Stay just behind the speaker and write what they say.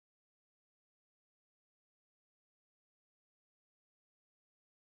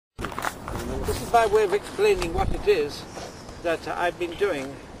This is by way of explaining what it is that I've been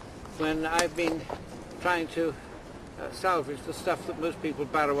doing when I've been trying to salvage the stuff that most people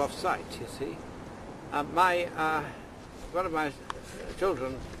borrow off site, you see. One of my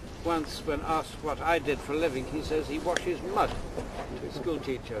children once, when asked what I did for a living, he says he washes mud to a school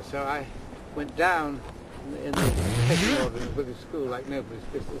teacher. So I went down in the pecking order in the village school like nobody's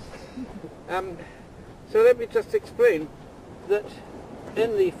business. So let me just explain that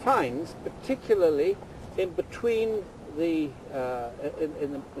in the finds, particularly in between the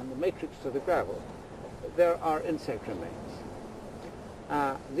in the matrix to the gravel, there are insect remains.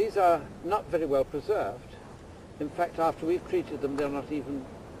 These are not very well preserved. In fact, after we've treated them, they're not even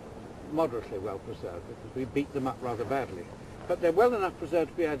moderately well preserved because we beat them up rather badly. But they're well enough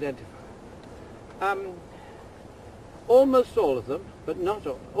preserved to be identified. Almost all of them, but not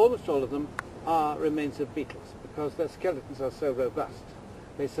all, almost all of them are remains of beetles because their skeletons are so robust.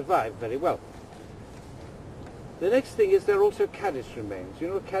 They survive very well. The next thing is there are also caddis remains. You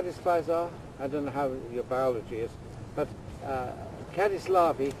know what caddis flies are? I don't know how your biology is, but caddis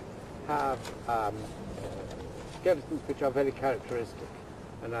larvae have skeletons which are very characteristic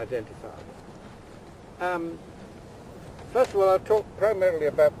and identifiable. First of all, I'll talk primarily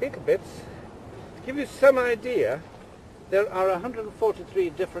about beetle bits. To give you some idea, there are 143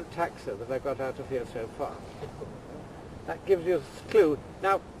 different taxa that I got out of here so far. That gives you a clue.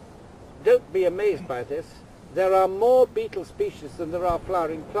 Now, don't be amazed by this. There are more beetle species than there are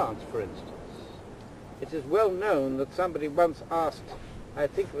flowering plants, for instance. It is well known that somebody once asked, I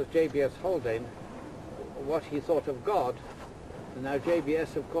think it was J.B.S. Haldane, what he thought of God. And now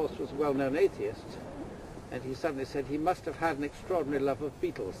J.B.S., of course, was a well-known atheist, and he suddenly said he must have had an extraordinary love of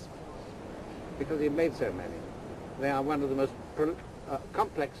beetles because he made so many. They are one of the most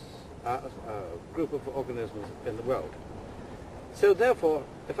complex group of organisms in the world. So therefore,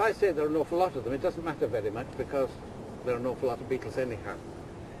 if I say there are an awful lot of them, it doesn't matter very much because there are an awful lot of beetles anyhow.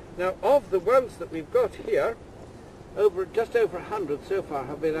 Now, of the ones that we've got here, just over 100 so far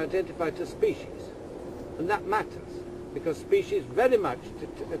have been identified as species. And that matters, because species very much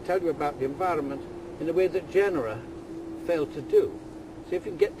tell you about the environment in a way that genera fail to do. So if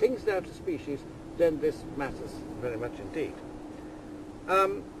you can get things down to species, then this matters very much indeed.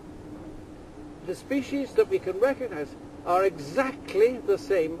 The species that we can recognize are exactly the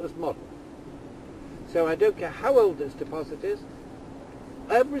same as modern. So I don't care how old this deposit is,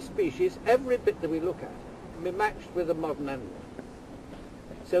 every species, every bit that we look at, can be matched with a modern animal.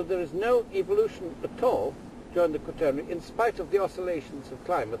 So there is no evolution at all during the Quaternary, in spite of the oscillations of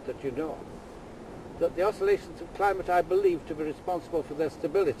climate that you know of. That the oscillations of climate I believe to be responsible for their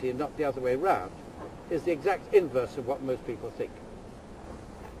stability and not the other way round is the exact inverse of what most people think,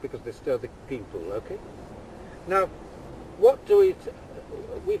 because they stir the gene pool, okay? Now, what do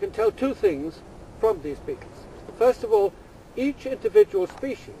we can tell two things from these beetles. First of all, each individual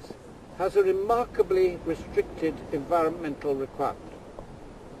species has a remarkably restricted environmental requirement.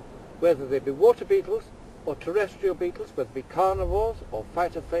 Whether they be water beetles or terrestrial beetles, whether they be carnivores or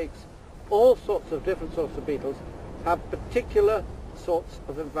phytophagous, all sorts of different sorts of beetles have particular sorts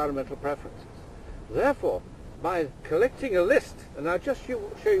of environmental preferences. Therefore, by collecting a list, and I'll just show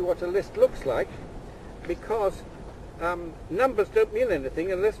you what a list looks like, because numbers don't mean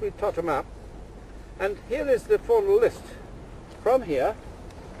anything unless we tot them up. And here is the formal list from here,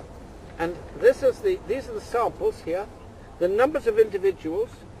 and these are the samples here, the numbers of individuals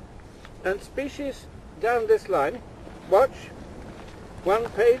and species down this line. Watch, 1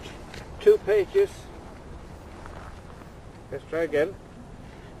 page, 2 pages, let's try again,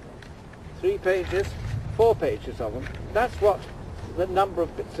 3 pages, 4 pages of them. That's what the number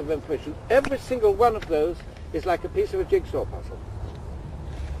of bits of information. Every single one of those is like a piece of a jigsaw puzzle.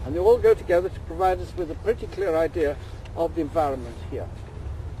 And they all go together to provide us with a pretty clear idea of the environment here.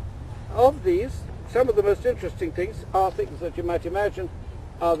 Of these, some of the most interesting things are things that you might imagine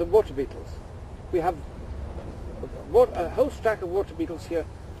are the water beetles. We have a whole stack of water beetles here,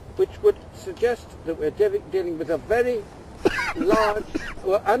 which would suggest that we're dealing with a very large,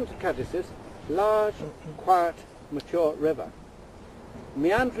 and caddises, large, quiet, mature river.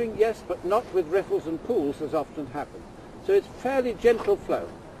 Meandering, yes, but not with riffles and pools as often happens. So it's fairly gentle flow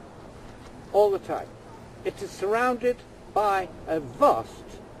all the time. It is surrounded by a vast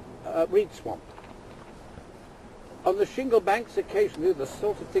reed swamp. On the shingle banks, occasionally, the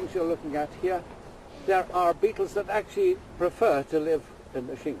sort of things you're looking at here, there are beetles that actually prefer to live in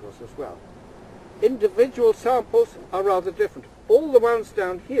the shingles as well. Individual samples are rather different. All the ones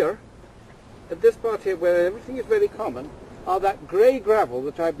down here, at this part here where everything is very common, are that grey gravel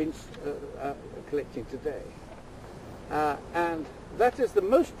that I've been collecting today. And that is the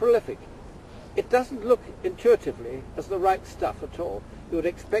most prolific it doesn't look intuitively as the right stuff at all. You would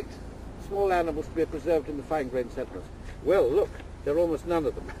expect small animals to be preserved in the fine-grained sediments. Well, look, there are almost none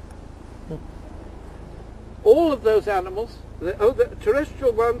of them. All of those animals, the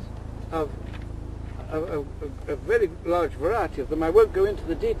terrestrial ones, of a very large variety of them. I won't go into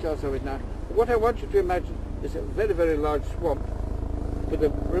the details of it now. But what I want you to imagine is a very, very large swamp with a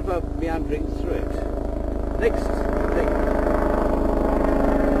river meandering through it. Next thing.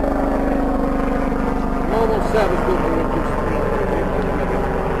 Normal service will be reduced to 350 million.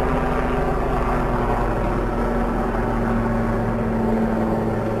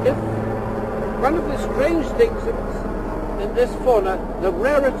 One of the strange things in this fauna, the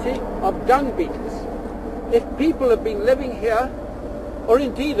rarity of dung beetles. If people have been living here, or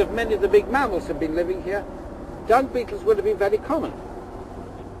indeed if many of the big mammals have been living here, dung beetles would have been very common.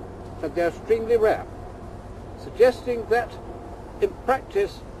 But they're extremely rare, suggesting that in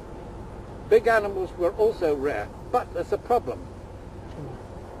practice big animals were also rare. But there's a problem.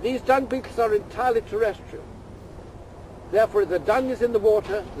 These dung beetles are entirely terrestrial. Therefore, the dung is in the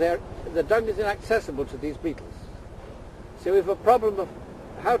water, the dung is inaccessible to these beetles. So we have a problem of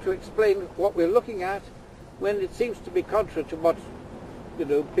how to explain what we're looking at when it seems to be contrary to what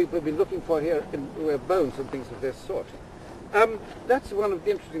people have been looking for here in bones and things of this sort. That's one of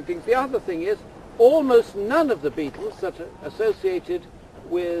the interesting things. The other thing is almost none of the beetles that are associated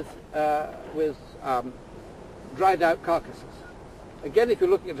with dried out carcasses. Again, if you're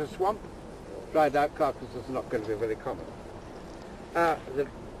looking at a swamp, dried out carcasses are not going to be very common.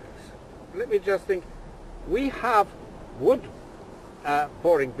 Let me just think. We have wood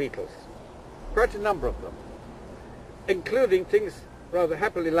boring beetles, quite a number of them, including things rather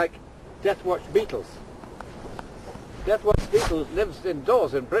happily like death-watch beetles. Death-watch beetles lives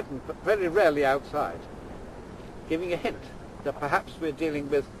indoors in Britain, but very rarely outside, giving a hint that perhaps we're dealing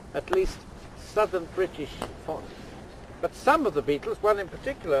with at least southern British fauna. But some of the beetles, one in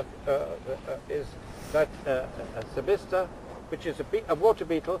particular is that a Sabista, which is a water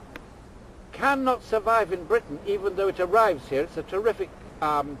beetle, cannot survive in Britain even though it arrives here. It's a terrific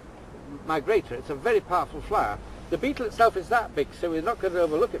migrator. It's a very powerful flyer. The beetle itself is that big, so we're not going to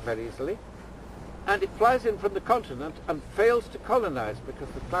overlook it very easily. And it flies in from the continent and fails to colonize because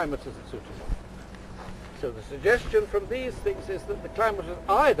the climate isn't suitable. So the suggestion from these things is that the climate is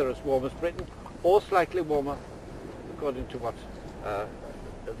either as warm as Britain or slightly warmer, according to what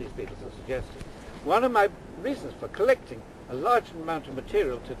these beetles are suggesting. One of my reasons for collecting a large amount of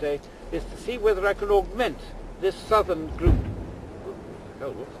material today is to see whether I can augment this southern group.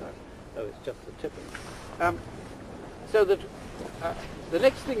 Oh, what's that? Oh, it's just the tip of it. So that the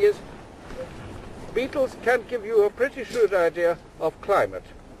next thing is beetles can give you a pretty shrewd idea of climate.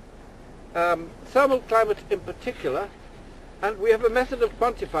 Thermal climate in particular, and we have a method of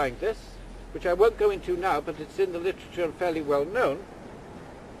quantifying this, which I won't go into now, but it's in the literature and fairly well known.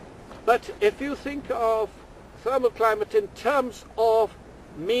 But if you think of thermal climate in terms of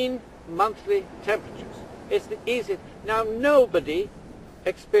mean monthly temperatures, it's the easiest. Now, nobody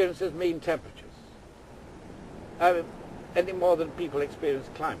experiences mean temperatures any more than people experience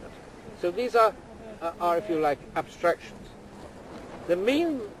climate. So these are, if you like, abstractions. The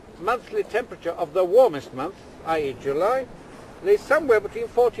mean monthly temperature of the warmest month, i.e. July, lays somewhere between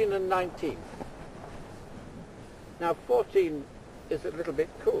 14 and 19. Now 14 is a little bit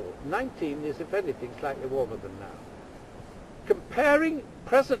cool. 19 is, if anything, slightly warmer than now. Comparing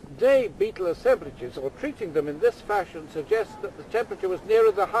present-day beetle assemblages, or treating them in this fashion, suggests that the temperature was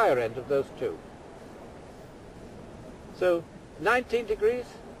nearer the higher end of those two. So 19 degrees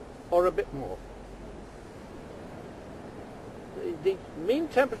or a bit more. The mean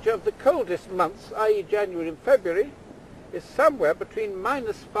temperature of the coldest months, i.e. January and February, is somewhere between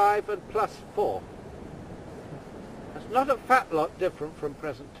 -5 and +4. That's not a fat lot different from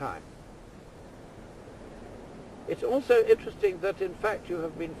present time. It's also interesting that in fact you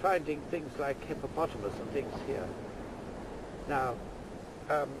have been finding things like hippopotamus and things here. Now,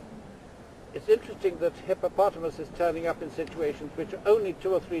 it's interesting that hippopotamus is turning up in situations which are only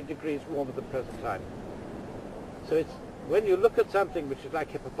 2 or 3 degrees warmer than present time. So it's, when you look at something which is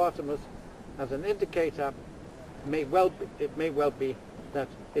like hippopotamus as an indicator, it may well be that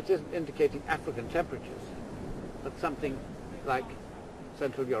it isn't indicating African temperatures, but something like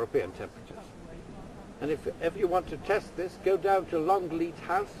Central European temperatures. And if you want to test this, go down to Longleat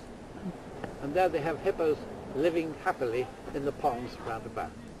House, and there they have hippos living happily in the ponds round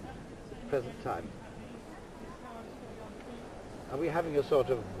about at the present time. Are we having a sort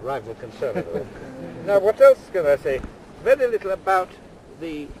of rival concern? Now, what else can I say? Very little about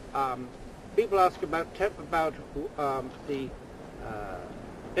the people ask about the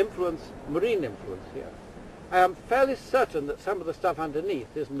marine influence here. I am fairly certain that some of the stuff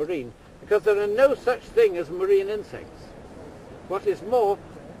underneath is marine, because there are no such thing as marine insects. What is more,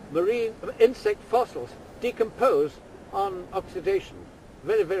 marine insect fossils decompose on oxidation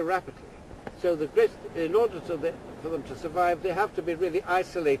very, very rapidly. So in order for them to survive, they have to be really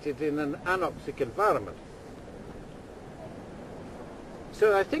isolated in an anoxic environment.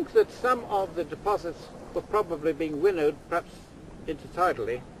 So I think that some of the deposits were probably being winnowed, perhaps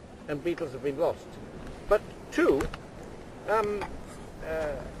intertidally, and beetles have been lost. But two,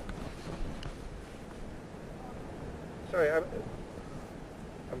 sorry,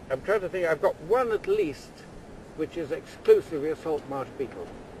 I'm trying to think. I've got one at least, which is exclusively a salt marsh beetle,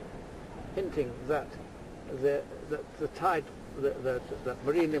 hinting that the tide, that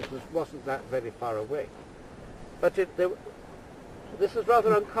marine influence wasn't that very far away. But this is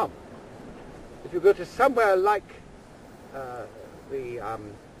rather uncommon. If you go to somewhere like the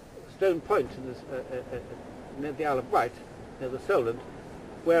Stone Point in this, near the Isle of Wight, near the Solent,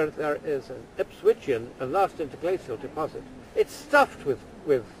 where there is an Ipswichian, a last interglacial deposit, it's stuffed with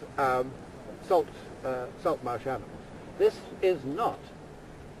salt marsh animals. This is not.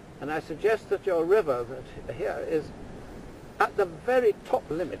 And I suggest that your river that here is at the very top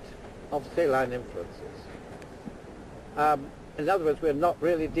limit of saline influences. In other words, we're not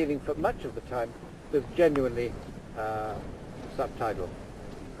really dealing for much of the time with genuinely subtidal.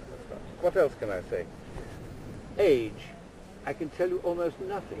 What else can I say? Age. I can tell you almost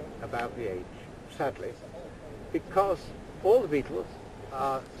nothing about the age, sadly, because all the beetles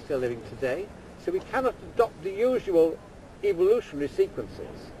are still living today, so we cannot adopt the usual evolutionary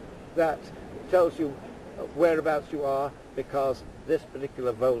sequences that tells you whereabouts you are because this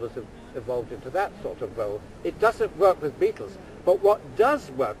particular vole has evolved into that sort of vole. It doesn't work with beetles, but what does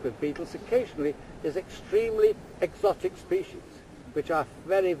work with beetles occasionally is extremely exotic species, which are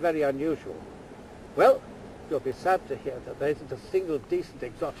very, very unusual. Well, you'll be sad to hear that there isn't a single decent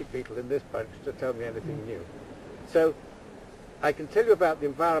exotic beetle in this bunch to tell me anything new. So I can tell you about the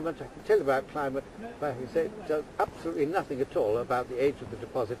environment, I can tell you about climate, but I can say it does absolutely nothing at all about the age of the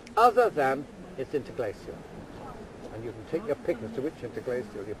deposit other than it's interglacial. And you can take your pick as to which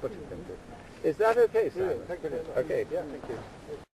interglacial you put it into. Is that okay, Simon? Thank you. Okay, yeah, thank you.